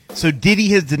So Diddy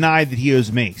has denied that he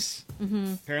owes Mase.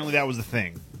 Mm-hmm. Apparently that was the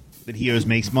thing, that he owes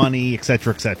Mase money,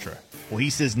 etc., etc. Well, he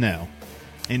says no.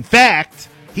 In fact,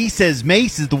 he says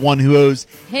Mase is the one who owes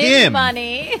him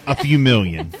money. a few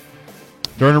million.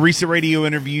 During a recent radio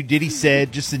interview, Diddy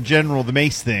said, just in general, the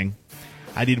Mase thing,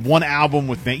 I did one album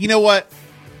with Mase. You know what?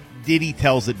 Diddy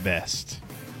tells it best.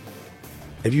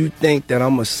 If you think that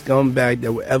I'm a scumbag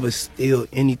that would ever steal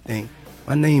anything,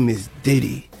 my name is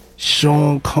Diddy,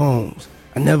 Sean Combs.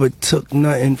 I never took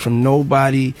nothing from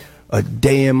nobody a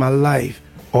day in my life.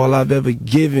 All I've ever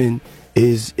given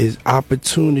is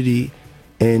opportunity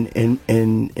and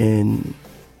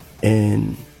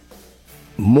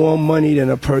more money than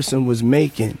a person was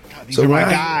making. God, these are my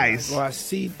guys. So I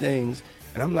see things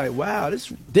and I'm like, wow,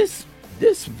 this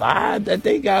vibe that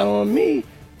they got on me,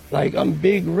 like I'm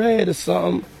Big Red or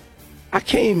something. I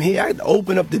came here, I had to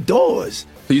open up the doors.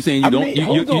 So you saying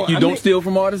you don't steal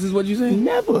from artists is what you're saying?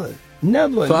 Never.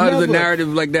 So how does a narrative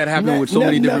like that happen with so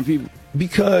many different people?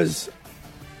 Because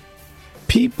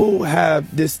people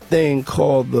have this thing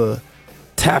called the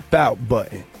tap out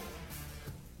button.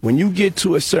 When you get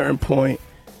to a certain point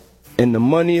and the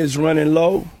money is running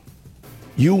low,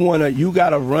 you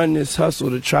gotta run this hustle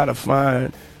to try to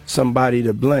find somebody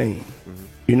to blame. Mm-hmm.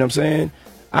 You know what I'm saying?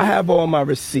 I have all my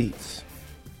receipts.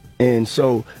 And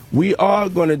so we are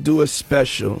gonna do a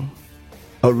special,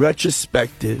 a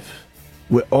retrospective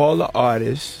with all the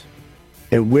artists,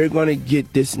 and we're gonna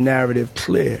get this narrative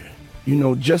clear. You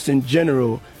know, just in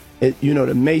general,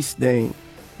 the Mase thing,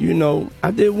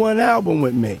 I did one album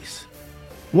with Mase.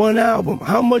 One album.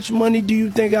 How much money do you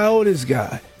think I owe this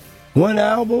guy? One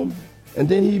album? And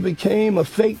then he became a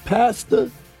fake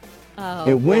pastor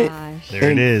and went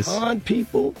there it is. On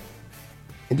people.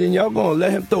 And then y'all gonna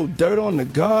let him throw dirt on the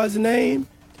God's name?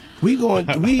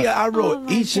 I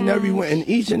wrote each and every one, and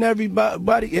each and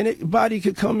everybody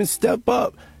could come and step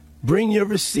up. Bring your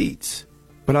receipts.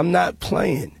 But I'm not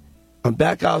playing. I'm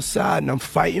back outside and I'm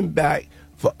fighting back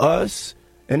for us.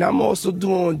 And I'm also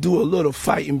do a little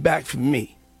fighting back for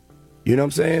me. You know what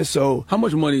I'm saying? So how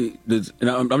much money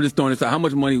I'm just throwing this out, how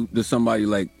much money does somebody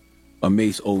like a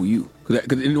Mase owe you? Because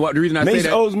the reason I Mase say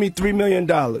that, owes me $3 million.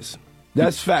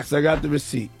 That's facts. I got the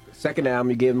receipt. Second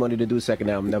album, you gave money to do second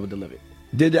album, never delivered.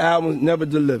 Did the album, never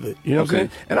delivered. You know what I'm saying?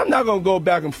 And I'm not going to go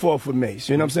back and forth with Mase.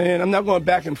 You know what I'm saying? I'm not going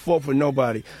back and forth with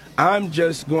nobody. I'm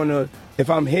just going to, if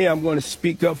I'm here, I'm going to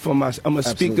speak up for myself. I'm going to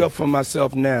speak up for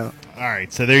myself now. All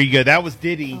right, so there you go. That was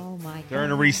Diddy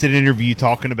during a recent interview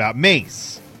talking about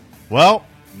Mase. Well,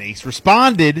 Mase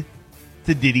responded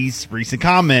to Diddy's recent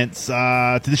comments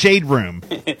to the Shade Room.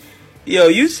 Yo,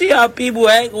 you see how people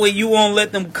act when you won't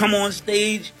let them come on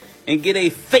stage and get a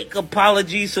fake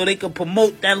apology so they can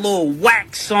promote that little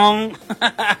whack song? All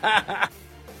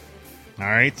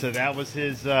right, so that was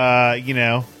his,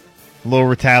 little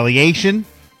retaliation.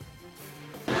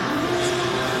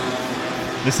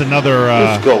 This is another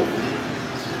Let's go.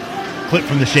 clip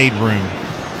from the Shade Room.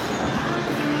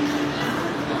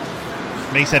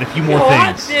 Mase had a few more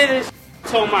things. I did it.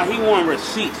 Talking about he want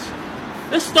receipts.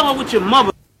 Let's start with your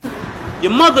mother.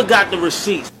 Your mother got the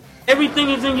receipts. Everything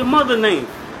is in your mother's name.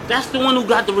 That's the one who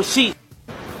got the receipt.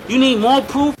 You need more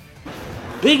proof?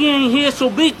 Biggie ain't here, so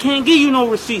Big can't give you no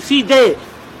receipts. He dead.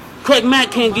 Craig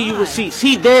Mack can't give you receipts.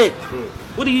 He dead.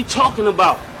 What are you talking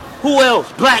about? Who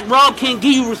else? Black Rob can't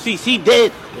give you receipts. He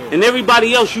dead. And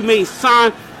everybody else you made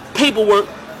sign paperwork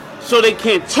so they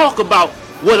can't talk about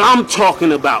what I'm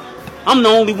talking about. I'm the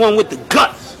only one with the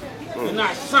guts to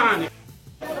not sign it.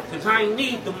 Because I ain't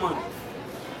need the money.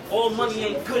 All money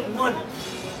ain't good money.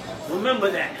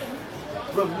 Remember that.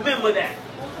 Remember that.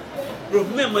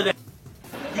 Remember that.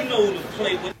 You know who to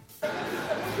play with.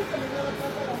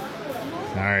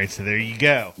 All right, so there you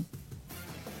go.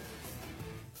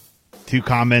 2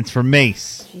 comments from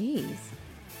Mase. Jeez.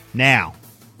 Now,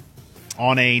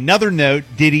 on another note,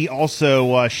 Diddy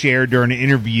also shared during an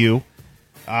interview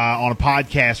on a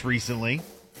podcast recently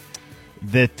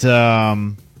that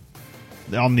on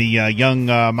the Young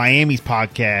Miami's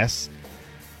podcast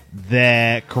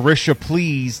that Carisha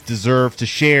Please deserved to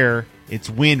share its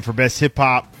win for Best Hip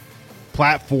Hop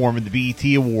Platform in the BET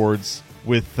Awards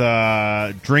with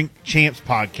Drink Champs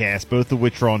podcast, both of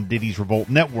which are on Diddy's Revolt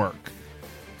Network.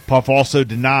 Puff also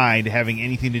denied having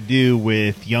anything to do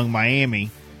with Young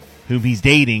Miami, whom he's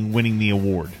dating, winning the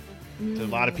award. So a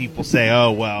lot of people say,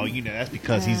 oh, well, that's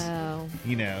because he's,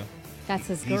 that's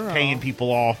his he's girl. paying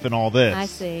people off and all this. I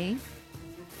see.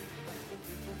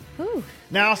 Whew.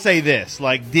 Now, I'll say this.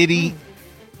 Like, Diddy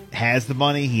has the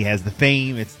money. He has the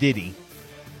fame. It's Diddy.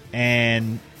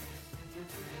 And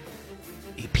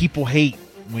people hate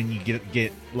when you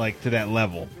get like, to that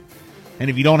level. And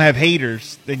if you don't have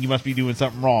haters, then you must be doing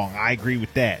something wrong. I agree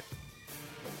with that.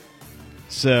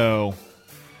 So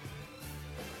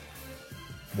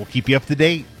we'll keep you up to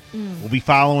date. We'll be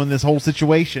following this whole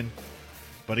situation.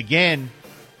 But again,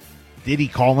 Diddy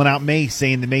calling out Mase,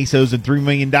 saying that Mase owes him $3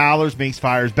 million. Mase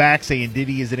fires back, saying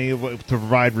Diddy isn't able to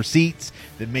provide receipts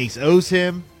that Mase owes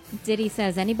him. Diddy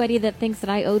says, anybody that thinks that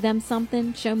I owe them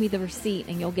something, show me the receipt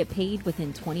and you'll get paid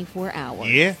within 24 hours.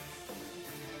 Yeah.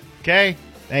 Okay.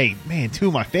 Hey, man, two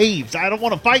of my faves. I don't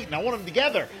want to fight, and I want them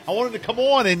together. I want them to come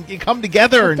on and come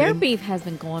together. But their beef has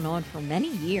been going on for many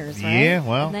years, right? Yeah,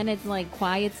 well. And then it's like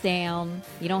quiets down.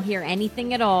 You don't hear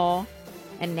anything at all.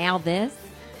 And now this.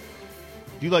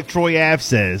 Do like Troy Ave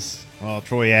says. Well,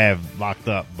 Troy Ave locked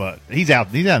up, but he's out.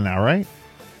 He's out now, right?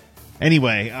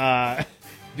 Anyway,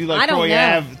 do like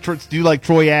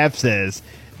Troy Ave says.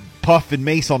 Puff and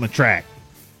Mase on the track.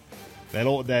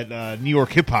 That New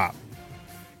York hip hop.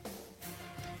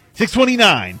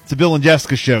 6:29. It's a Bill and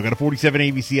Jessica show. Got a 47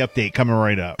 ABC update coming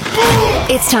right up.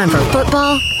 It's time for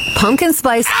football, pumpkin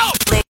spice.